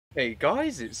Hey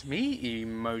guys, it's me,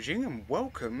 Emojing, and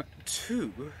welcome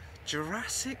to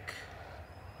Jurassic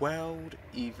World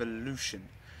Evolution.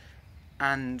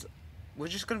 And we're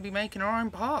just going to be making our own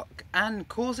park and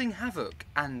causing havoc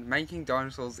and making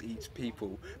dinosaurs eat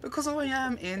people because I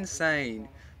am insane.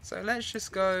 So let's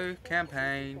just go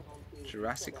campaign,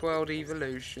 Jurassic World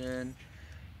Evolution,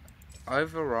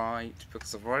 overwrite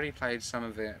because I've already played some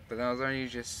of it, but that was only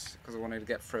just because I wanted to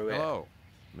get through it. Hello,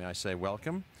 may I say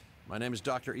welcome? My name is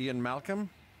Dr. Ian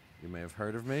Malcolm. You may have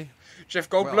heard of me. Jeff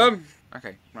Goldblum.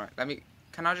 Okay, right.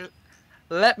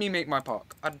 Let me make my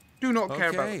park. I do not care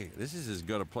about. Okay, this is as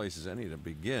good a place as any to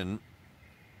begin.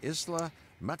 Isla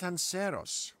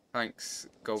Matanceros. Thanks,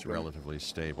 It's Goldblum. relatively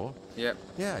stable. Yep.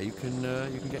 Yeah, you can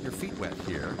get your feet wet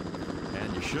here,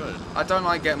 and you should. I don't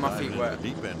like getting my Dive feet into wet. The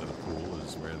deep end of the pool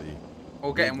is where the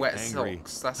Or getting big, wet angry,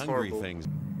 socks. That's hungry horrible. things.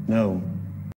 No.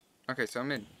 Okay, so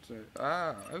I'm in. So,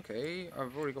 okay.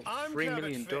 I've already got I'm $3 Cabot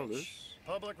million. Finch,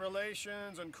 Public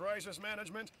Relations and Crisis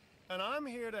Management, and I'm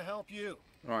here to help you.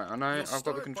 Right, I know. You'll I've got the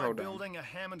start control by down. building a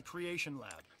Hammond Creation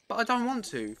Lab. But I don't want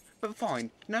to. But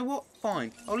fine. You know what?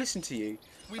 Fine. I'll listen to you.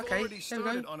 We've Okay, already there we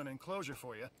started go. on an enclosure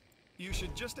for you. You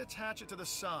should just attach it to the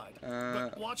side. Uh,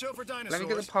 but watch out for dinosaurs. Let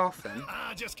me get the path then.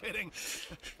 Ah, just kidding.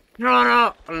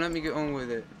 No! Let me get on with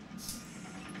it.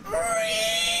 Let's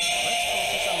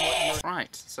focus on what you're...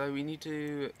 Right, so we need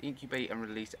to incubate and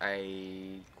release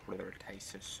a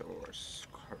Cretaceous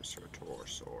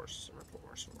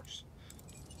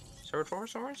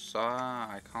Ceratosaurus?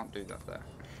 I can't do that there.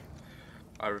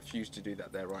 I refuse to do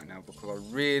that there right now because I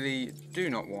really do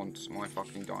not want my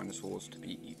fucking dinosaurs to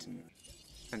be eaten.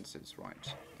 Fences,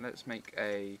 right. Let's make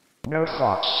a... No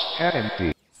thoughts. Head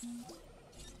empty.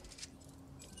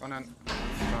 Oh no,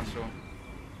 dinosaur.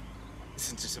 This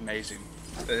is just amazing.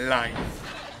 Life.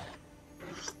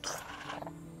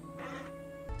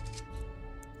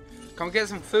 Come get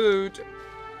some food.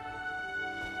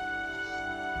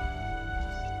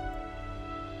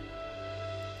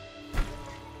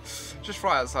 Just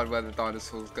right outside where the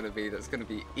dinosaur's going to be, that's going to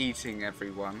be eating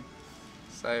everyone.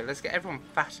 So let's get everyone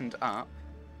fattened up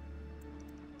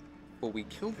before we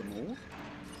kill them all.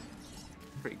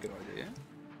 Pretty good idea.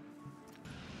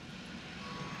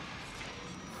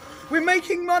 We're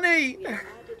making money!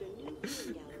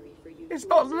 It's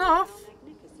not enough!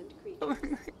 But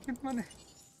we're making money.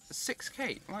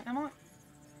 6k, like, am I?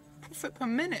 Profit per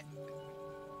minute.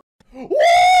 No,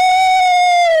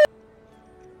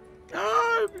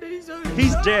 please don't.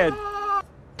 He's dead.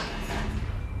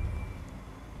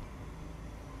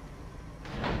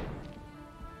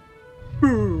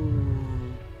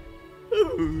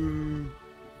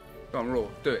 Go on, Raw.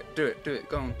 Do it, do it, do it.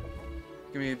 Go on.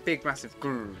 Give me a big, massive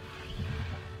grrr.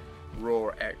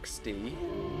 Roar XD.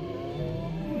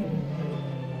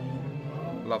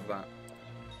 Love that.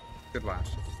 Good lad.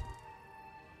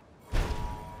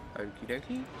 Okie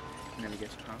dokie. And then we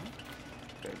get to power.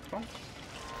 Go plonk.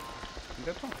 And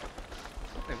go plonk.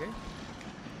 There we go.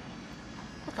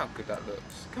 Look how good that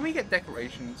looks. Can we get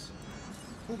decorations?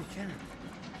 Oh, we can.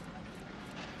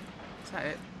 Is that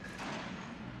it?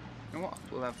 You know what?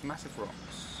 We'll have massive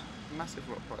rocks. Massive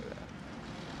rock right there.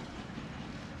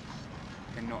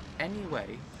 And not any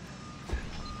way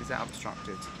is that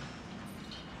obstructed.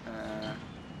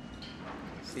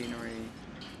 Scenery.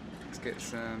 Let's get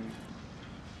some.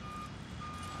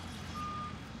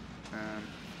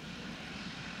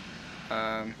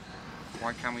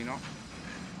 Why can we not?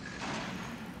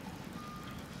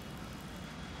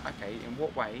 Okay, in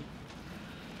what way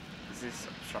is this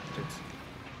obstructed?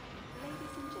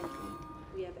 Ladies and gentlemen,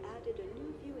 we have added a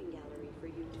new viewing gallery for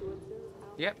you to observe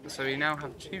our... Yep, so we now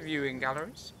have 2 viewing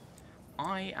galleries.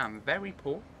 I am very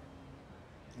poor.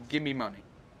 Give me money.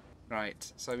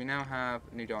 Right, so we now have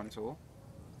a new dinosaur.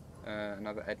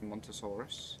 Another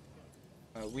Edmontosaurus.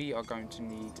 We are going to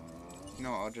need...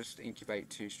 No, I'll just incubate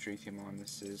 2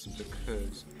 Struthiomimuses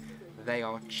because they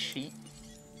are cheap.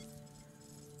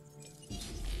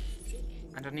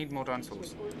 And I need more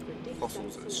dinosaurs.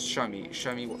 Fossils. Show me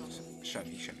what. Show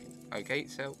me. Okay,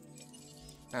 so.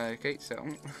 Okay, so.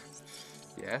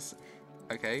 Yes.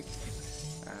 Okay.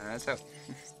 So.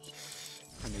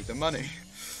 I need the money.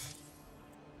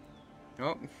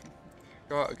 Oh.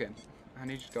 Go out again. I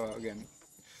need you to go out again.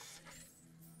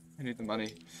 I need the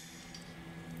money.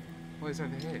 What is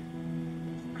over here?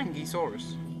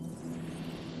 Anguisaurus.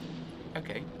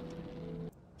 Okay.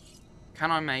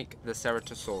 Can I make the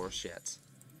Ceratosaurus yet?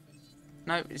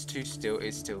 No, it's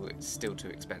still too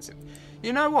expensive.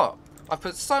 You know what? I've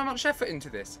put so much effort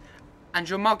into this, and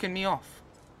you're mugging me off.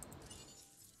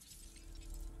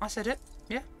 I said it.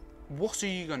 Yeah. What are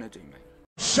you gonna do, mate?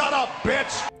 Shut up,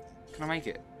 bitch! Can I make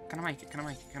it? Can I make it? Can I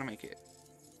make it? Can I make it?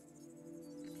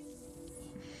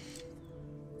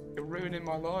 You're ruining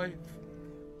my life.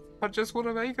 I just want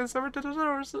to make us our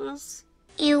dinosaurs.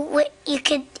 You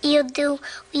do.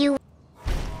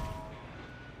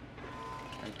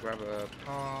 And grab a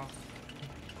path.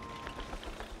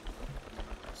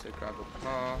 So grab a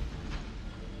path.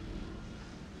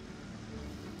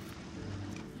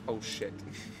 Oh shit.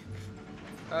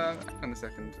 Hang on a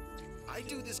second. I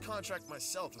do this contract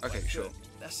myself. If Okay, I could. sure.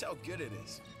 That's how good it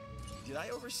is. Did I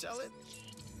oversell it?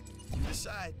 You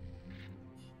decide.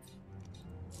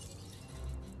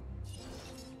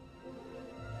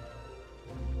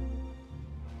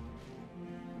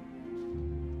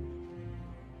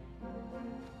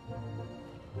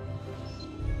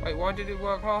 Wait, why did it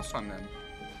work last time then?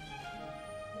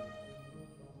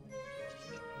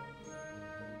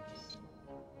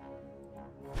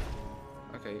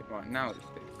 Okay, right, now it's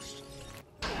fixed.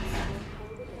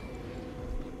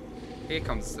 Here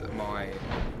comes my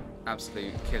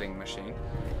absolute killing machine.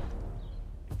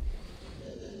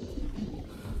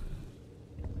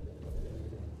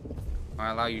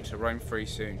 I allow you to roam free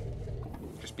soon.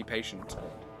 Just be patient.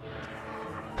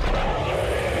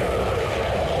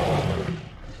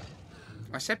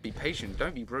 I said be patient,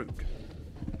 don't be rude.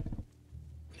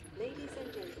 Ladies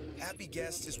and gentlemen, Happy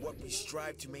guest is what we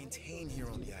strive to maintain here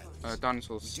on the island.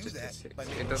 Dinosaur We do that statistics. by It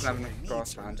making doesn't sure have enough their needs are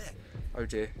grassland. met. Oh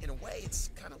dear. In a way, it's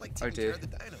kind of like Oh taking dear. care of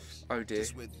the dinos. Oh dear.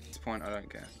 Just with At this point I don't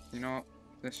care. You know what?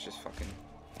 Let's just fucking...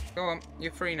 Go on,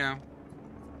 you're free now.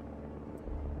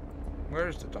 Where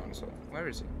is the dinosaur? Where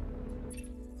is he?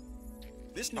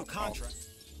 this new contract.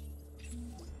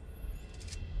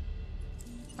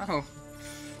 Oh.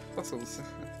 Fossils.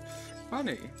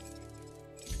 Funny.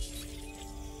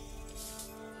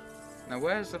 Now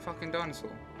where's the fucking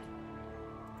dinosaur?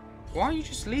 Why are you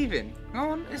just leaving? Go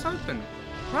on, it's open.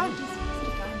 Run!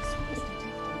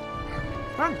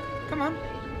 Run! Come on!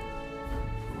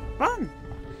 Run!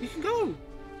 You can go!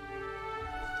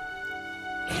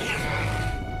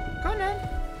 Go on then!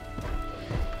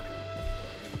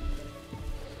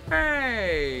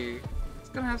 Hey! It's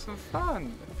gonna have some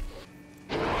fun!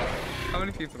 How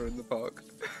many people are in the park?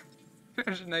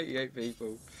 388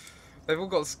 people. They've all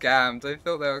got scammed. They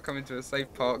thought they were coming to a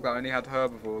safe park that only had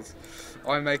herbivores.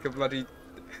 I make a bloody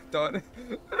dino.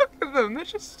 Look at them, they're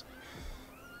just...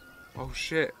 Oh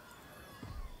shit.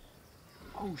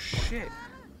 Oh shit.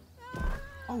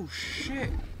 Oh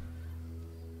shit.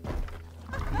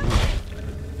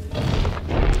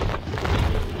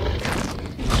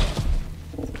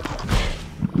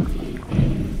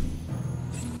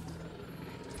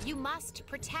 You must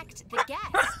protect the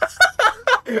guests.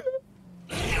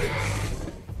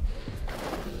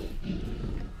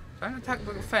 Don't attack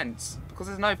the fence, because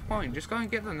there's no point. Just go and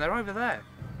get them, they're over there.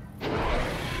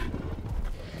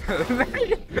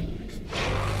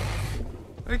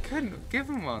 They couldn't give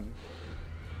them one.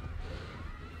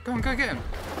 Go on, go get them.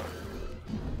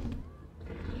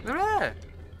 They're there.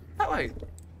 That way.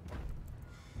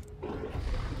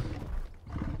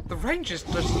 The rangers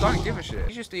just don't give a shit.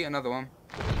 You just eat another one.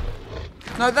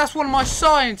 No, that's one of my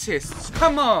scientists.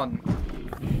 Come on.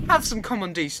 Have some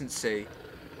common decency.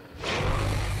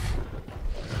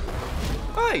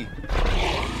 Hey!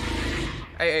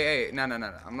 Hey, no,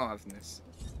 I'm not having this.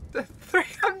 There's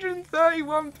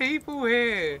 331 people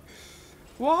here!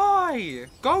 Why?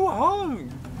 Go home!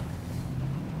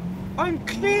 I'm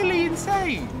clearly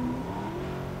insane!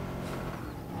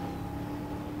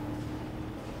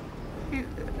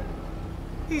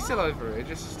 He's still over here,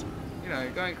 just, you know,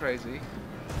 going crazy.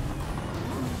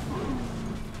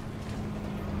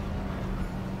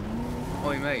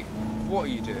 Oi, mate, what are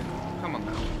you doing? Come on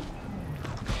now.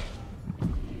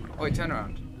 Oi, turn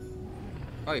around.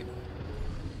 Oi.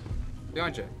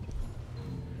 Behind you.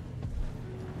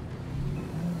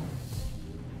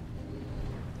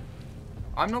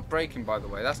 I'm not braking, by the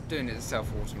way. That's doing it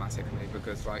itself automatically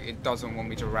because, like, it doesn't want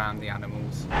me to ram the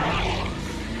animals.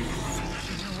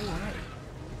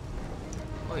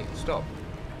 Oi, stop.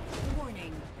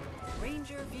 Warning.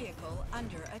 Ranger vehicle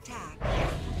under attack.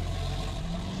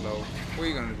 Lol. What are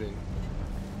you gonna do?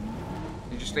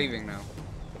 You're just leaving now.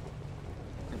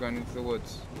 You're going into the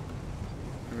woods.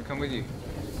 Can we come with you?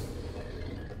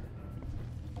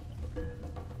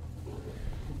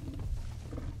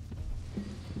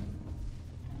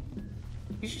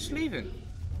 He's just leaving.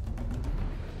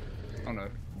 Oh no.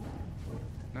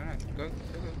 No, go.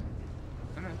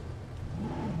 No.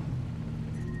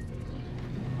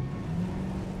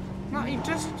 No, he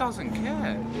just doesn't care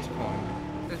at this point.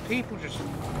 There's people just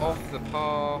off the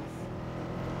path.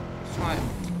 It's like...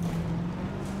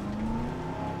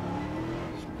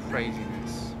 It's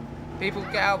craziness. People,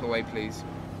 get out of the way, please.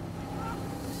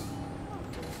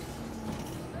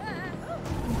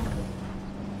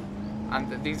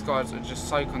 And these guys are just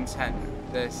so content.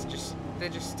 They're just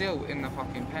still in the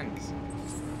fucking pens.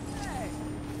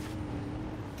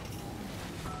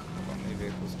 I've got new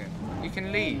vehicles again. You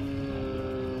can leave.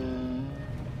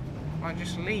 Like,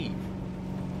 just leave.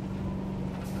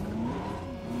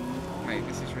 Mate,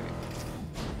 this is really...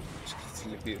 Just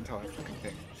leave the entire fucking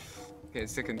thing. Getting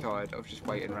sick and tired of just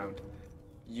waiting around.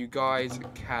 You guys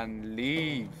can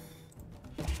leave.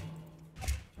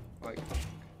 Like,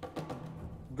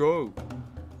 go.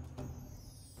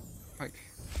 Like,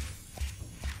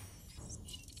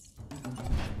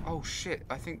 oh shit!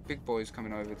 I think Big Boy's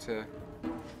coming over to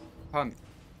hunt.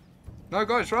 No,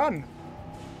 guys, run!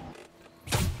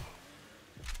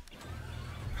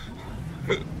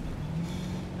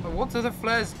 What do the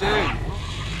flares do?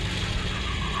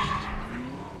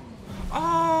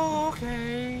 Oh,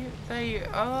 okay. They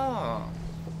are.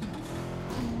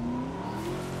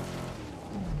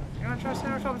 You're not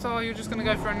Triceratops, or you're just gonna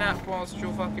go for a nap whilst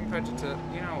you're fucking Predator.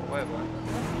 You know what, whatever.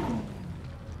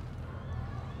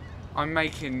 I'm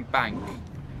making bank.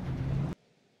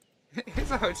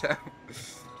 Here's a hotel.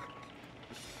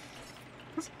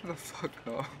 The fuck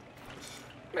off.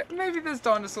 Maybe there's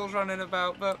dinosaurs running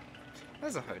about, but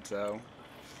there's a hotel.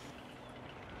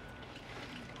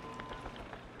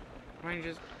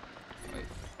 Rangers. Wait.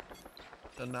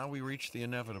 And now we reach the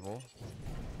inevitable.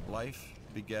 Life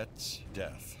begets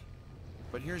death.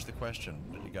 But here's the question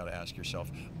that you gotta ask yourself.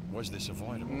 Was this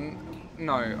avoidable?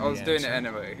 No, I was doing it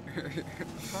anyway.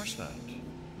 Of course not.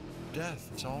 Death,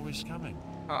 it's always coming.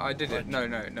 I did it. No.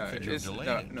 Could you have delayed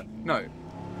it? No.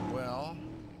 Well...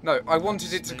 No, I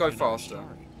wanted it to go maybe another faster.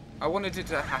 story. I wanted it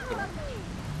to happen.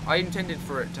 I intended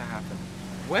for it to happen.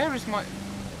 Where is my...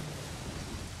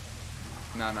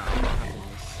 No, I'm not having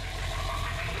this.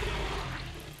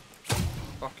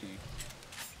 Fuck you.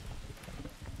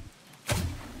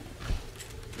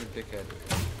 You dickhead.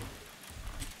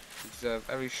 You deserve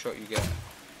every shot you get.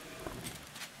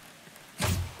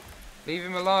 Leave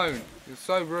him alone. You're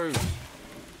so rude.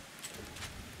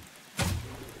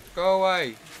 Go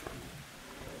away.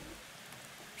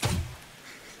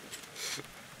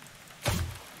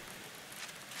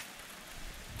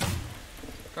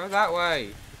 Go that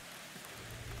way.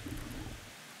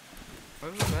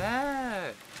 Over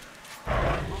there. I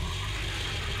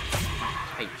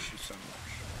hate you so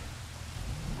much.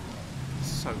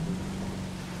 So rude.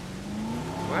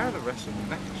 Where are the rest of the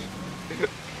mechs?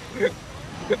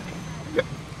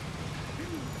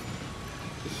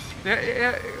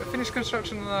 Yeah, finish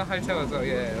construction on the hotel as well.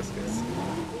 Yeah, that's good.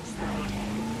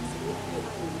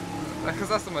 Because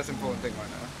that's the most important thing right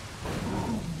now.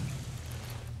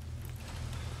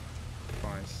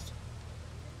 Christ.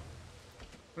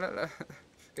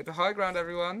 Get the high ground,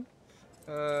 everyone.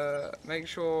 Make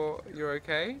sure you're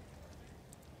okay.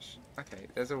 Okay,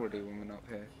 there's already a woman up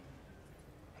here.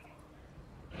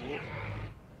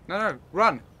 No,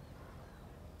 run!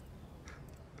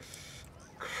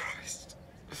 Christ.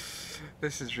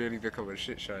 This has really become a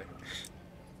shit show.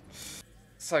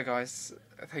 So guys,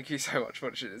 thank you so much for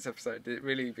watching this episode. It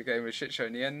really became a shit show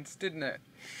in the end, didn't it?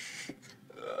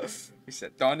 We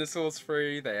set dinosaurs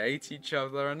free, they ate each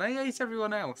other, and they ate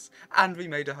everyone else. And we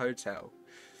made a hotel.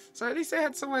 So at least they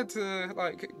had somewhere to,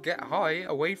 like, get high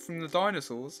away from the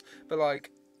dinosaurs. But, like,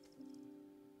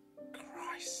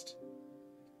 Christ.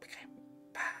 It became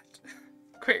bad.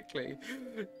 Quickly.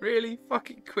 Really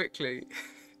fucking quickly.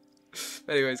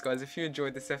 Anyways, guys, if you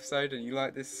enjoyed this episode and you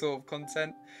like this sort of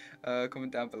content,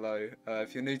 comment down below.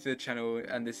 If you're new to the channel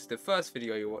and this is the first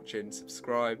video you're watching,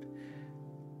 subscribe.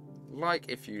 Like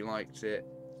if you liked it.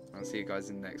 I'll see you guys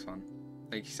in the next one.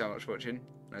 Thank you so much for watching.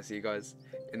 And I'll see you guys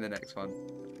in the next one.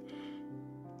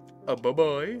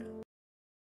 Bye-bye.